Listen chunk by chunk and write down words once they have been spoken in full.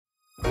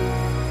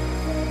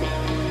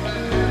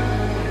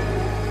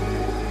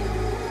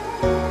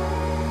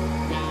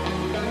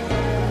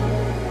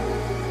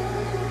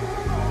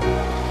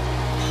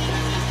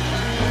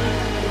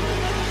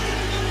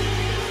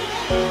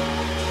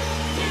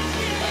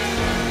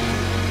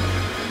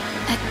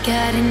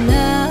got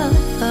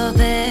enough of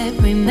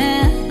every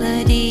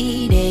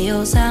melody. They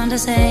all sound the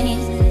same.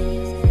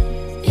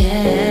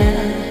 Yeah.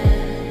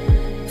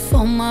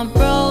 For my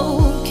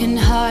broken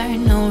heart,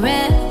 no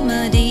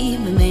remedy.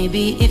 But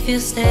maybe if you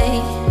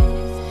stay,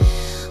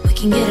 we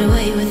can get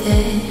away with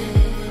it.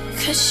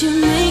 'Cause you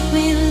make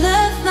me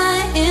love my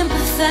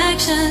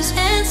imperfections,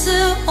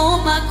 answer all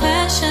my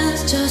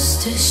questions,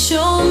 just to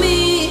show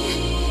me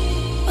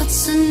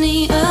what's on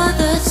the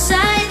other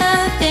side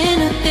of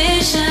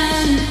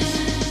inhibition.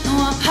 No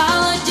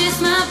apologies,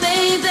 my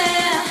baby.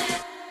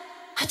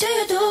 How do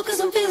you do? 'Cause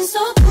I'm feeling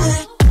so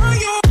good.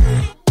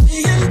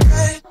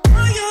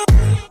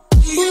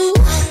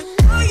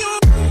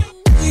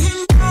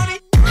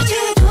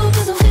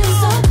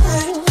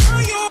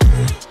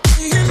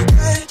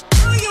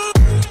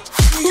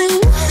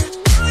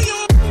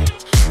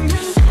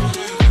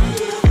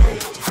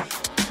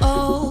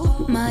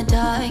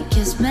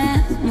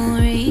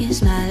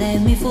 Memories now let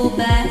me fall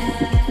back.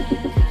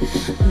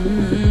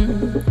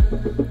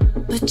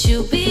 But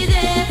you'll be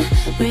there,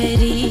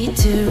 ready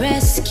to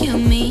rescue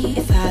me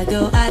if I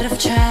go out of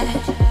track.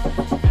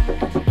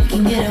 We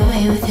can get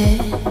away with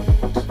it.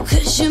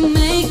 'Cause you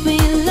make me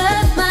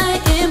love my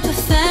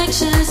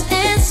imperfections,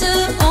 answer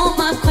all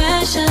my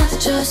questions,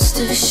 just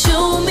to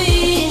show me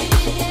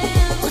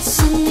what's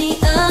on the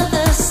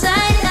other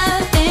side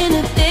of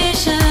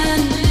inhibition.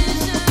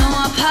 No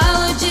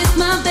apologies,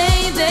 my baby.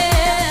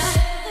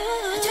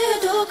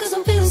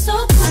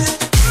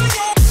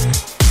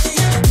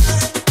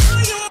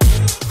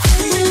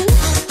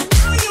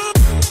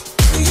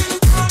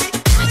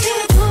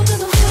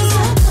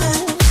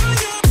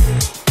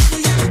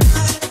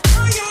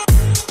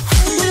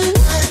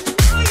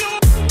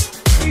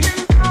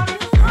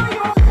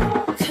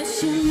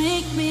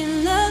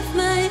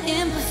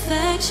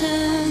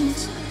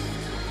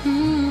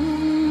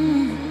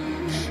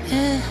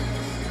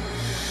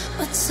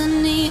 What's on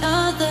the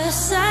other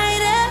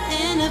side of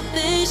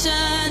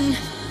inhibition?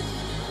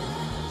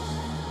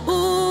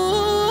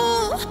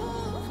 Ooh,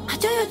 how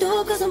do you do?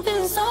 'Cause I'm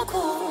feeling so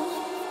cool.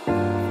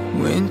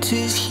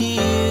 Winter's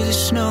here, the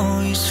snow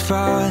is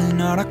falling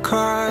on our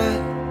car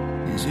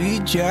as we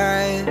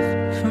drive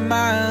for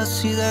miles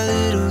to that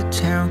little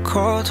town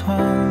called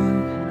home.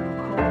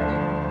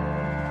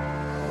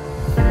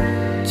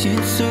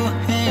 Tinsel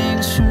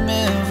hangs from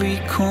every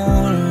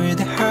corner of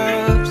the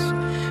house,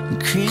 and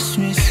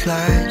Christmas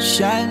lights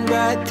shine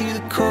bright through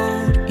the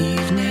cold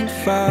evening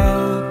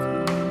fog.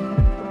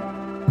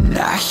 And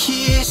I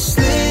hear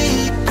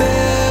sleigh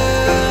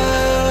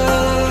bells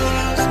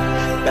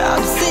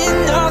bouncing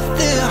off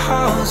the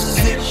halls as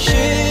the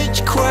church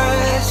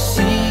choir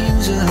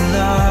sings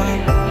along.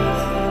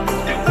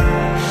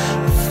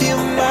 I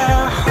feel my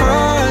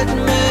heart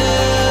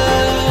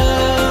melt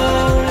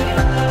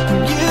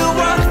when you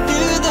walk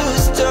through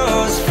those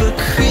doors for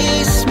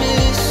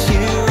Christmas.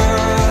 You're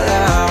all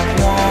I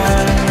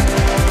want.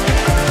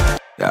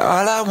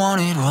 All I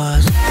wanted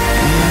was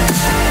you.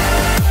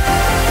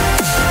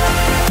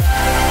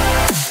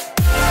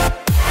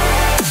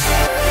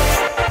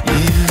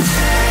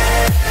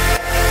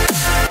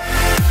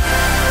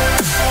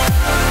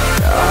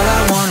 All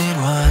I wanted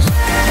was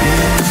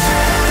you.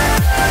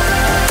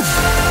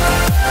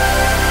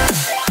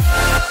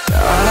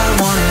 All I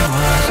wanted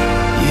was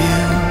you.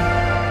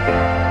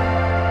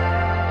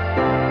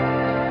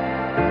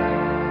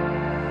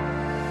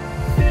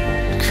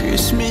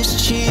 Christmas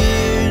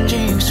cheer and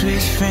drinks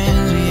with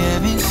friends we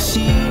haven't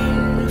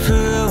seen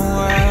for a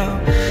while,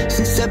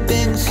 since I've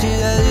been to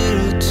that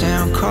little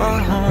town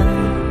called home.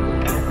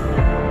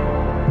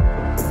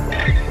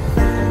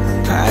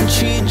 Pine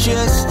tree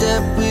dressed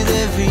up with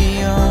every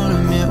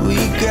ornament we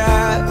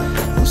got,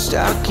 and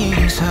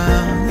stockings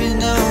hung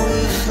with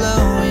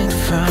overflowing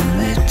from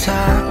the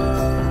top.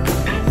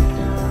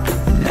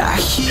 And I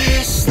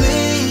hear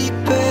sleigh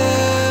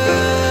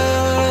bells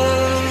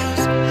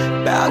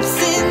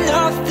bouncing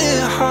off the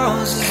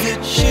halls as the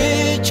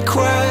church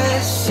choir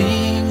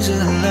sings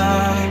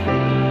along.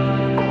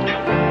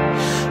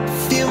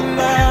 Feel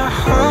my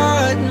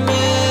heart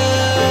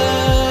melt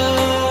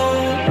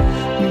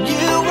when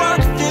you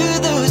walk through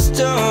those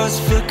doors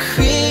for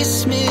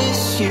Christmas.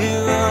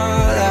 You're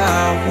all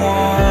I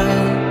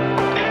want.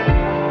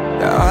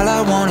 All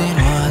I wanted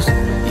was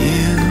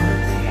you.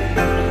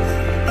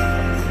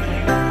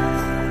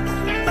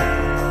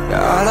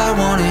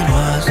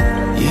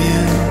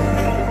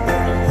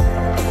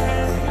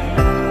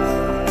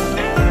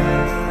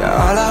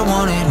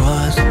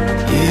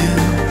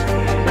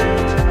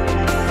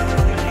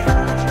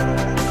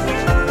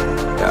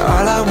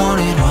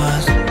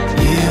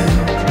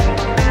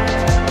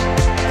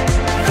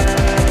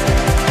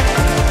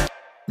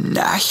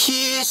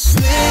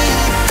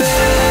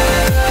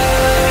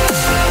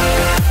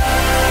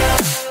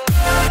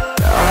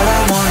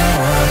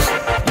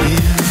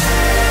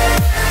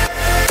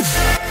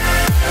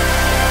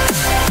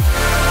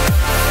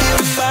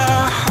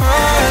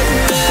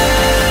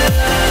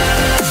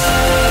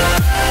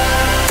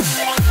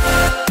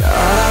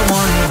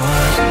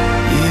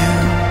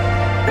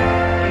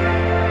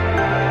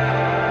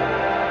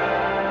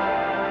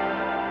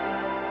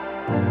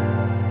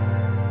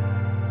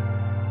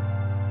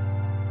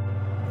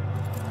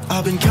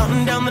 I've been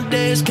counting down the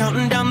days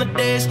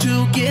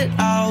to get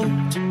out.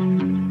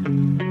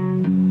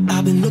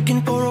 I've been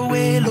looking for a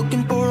way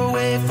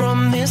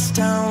from this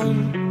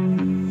town.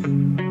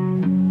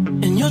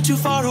 And you're too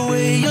far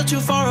away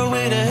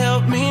to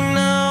help me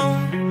now.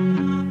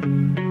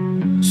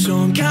 So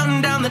I'm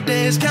counting down the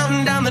days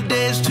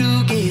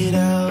to get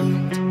out.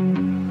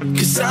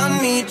 'Cause I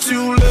need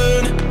to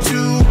learn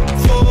to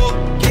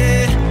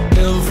forget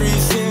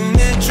everything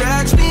that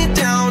drags me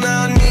down.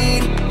 I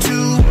need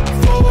to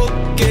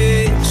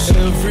forget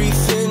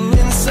everything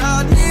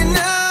inside me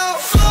now.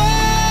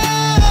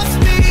 Full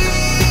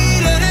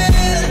speed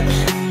ahead,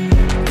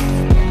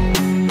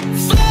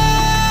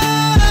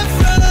 fly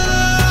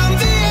from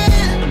the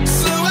end.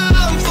 So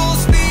I'm full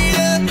speed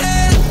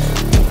ahead.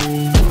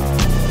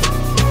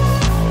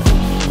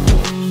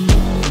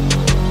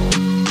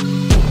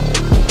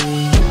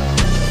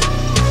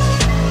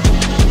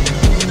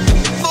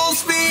 Full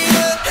speed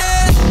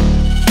ahead.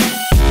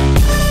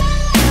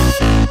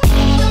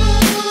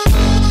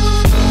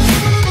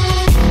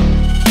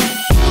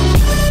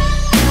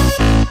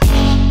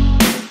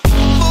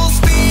 Full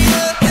speed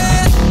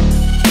ahead.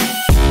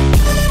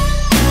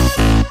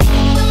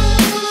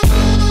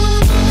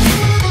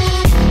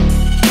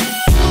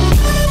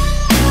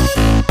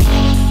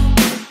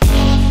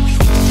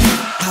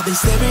 I've been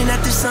staring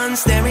at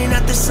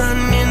the sun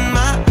in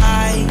my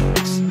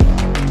eyes.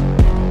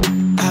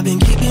 I've been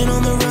keeping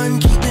on the run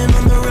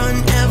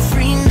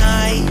every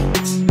night.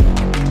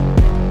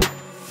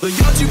 But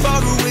you're too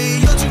far away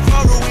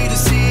to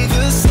see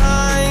the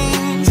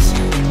signs.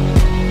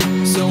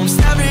 So I'm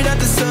staring at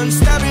the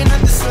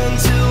sun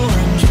till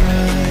I'm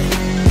dry.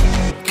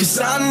 'Cause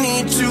I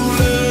need to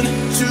learn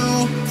to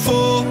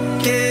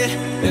forget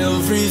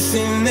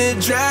everything that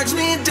drags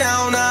me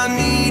down. I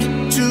need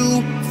to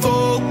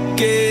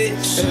forget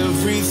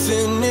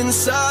everything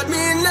inside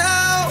me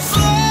now.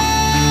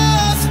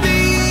 Full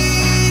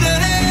speed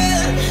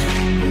ahead,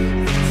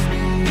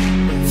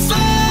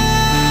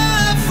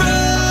 fly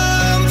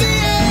from the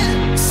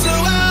end. So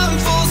I'm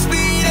full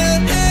speed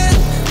ahead.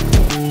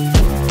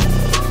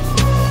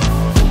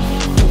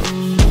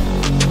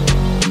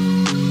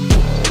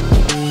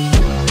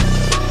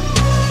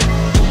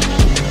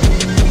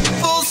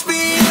 Full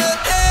speed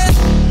ahead.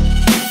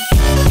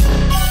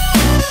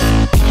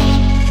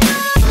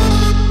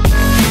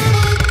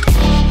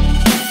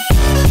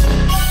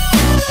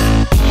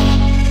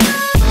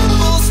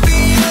 Full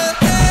speed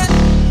ahead.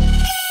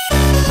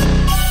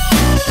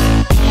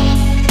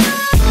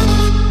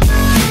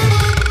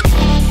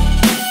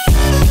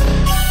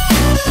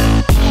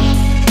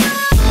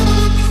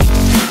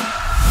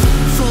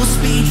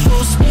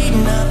 Full speed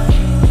now.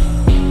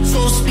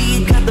 Full speed,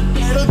 got the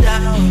pedal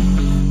down.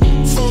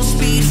 Full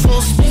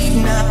speed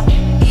now.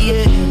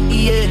 Yeah,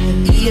 yeah,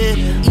 yeah,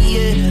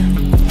 yeah.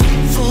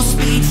 Full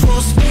speed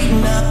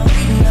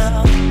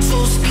now.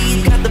 Full speed,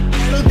 got the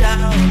pedal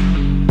down.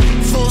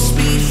 Full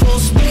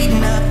speed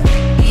now.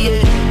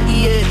 Yeah,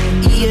 yeah,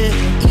 yeah,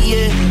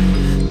 yeah.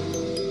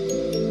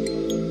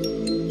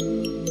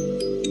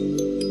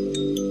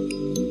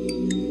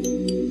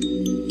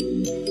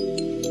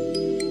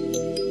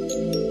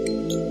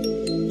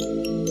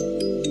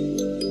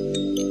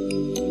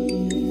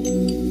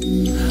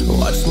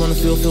 Oh, I just wanna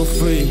feel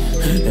free,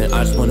 and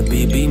I just wanna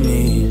be me.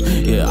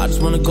 Yeah, I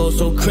just wanna go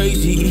so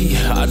crazy.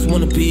 Yeah, I just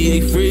wanna be a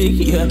freak.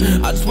 Yeah,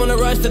 I just wanna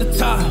rise to the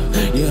top.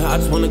 Yeah, I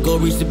just wanna go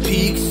reach the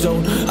peak. So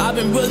I've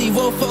been really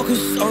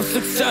focused on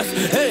success.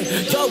 Hey,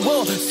 y'all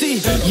will see.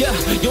 Yeah,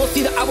 you won't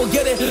see that I will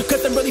get it.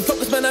 'Cause I'm really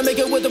focused, man. I make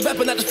it with the rap,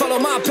 and I just follow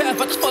my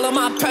path. I just follow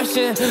my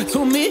passion. To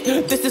me,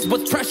 this is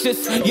what's precious.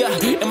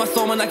 Yeah, in my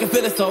soul, man, I can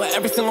feel it. So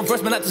every single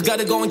verse, man, I just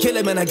gotta go and kill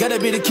it, man. I gotta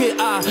be the kid.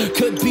 I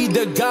could be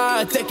the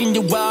guy taking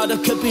you wild. I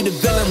could be the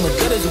villain, but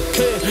that is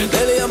okay.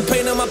 Lately, I'm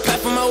painting my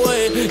path on my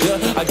way.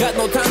 Yeah, I got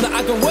no time that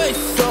I can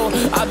waste. So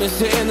I've been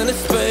sitting in the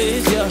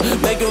space. Yeah,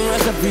 making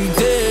rest every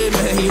day,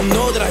 man. You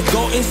know that I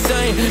go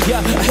insane.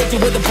 Yeah, I hit you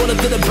with a bullet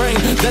to the brain.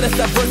 Let us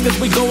stop first, 'cause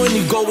we going,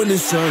 you going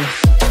insane.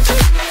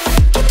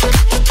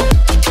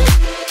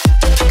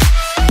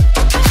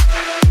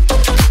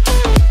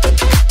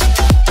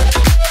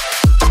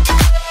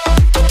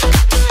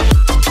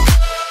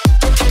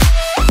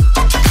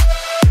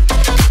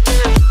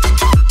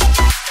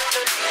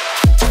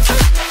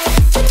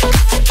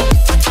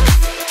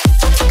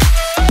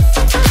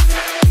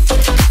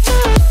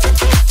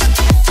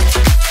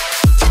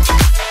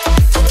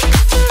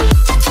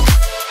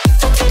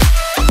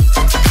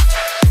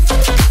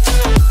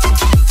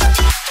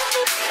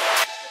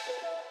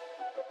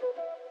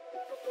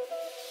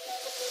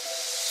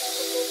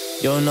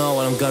 You don't know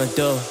what I'm gonna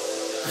do.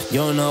 You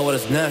don't know what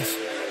is next.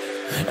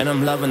 And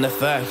I'm loving the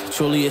fact,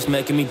 truly it's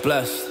making me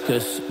blessed.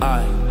 'Cause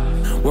I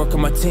work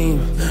on my team,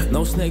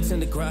 no snakes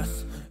in the grass.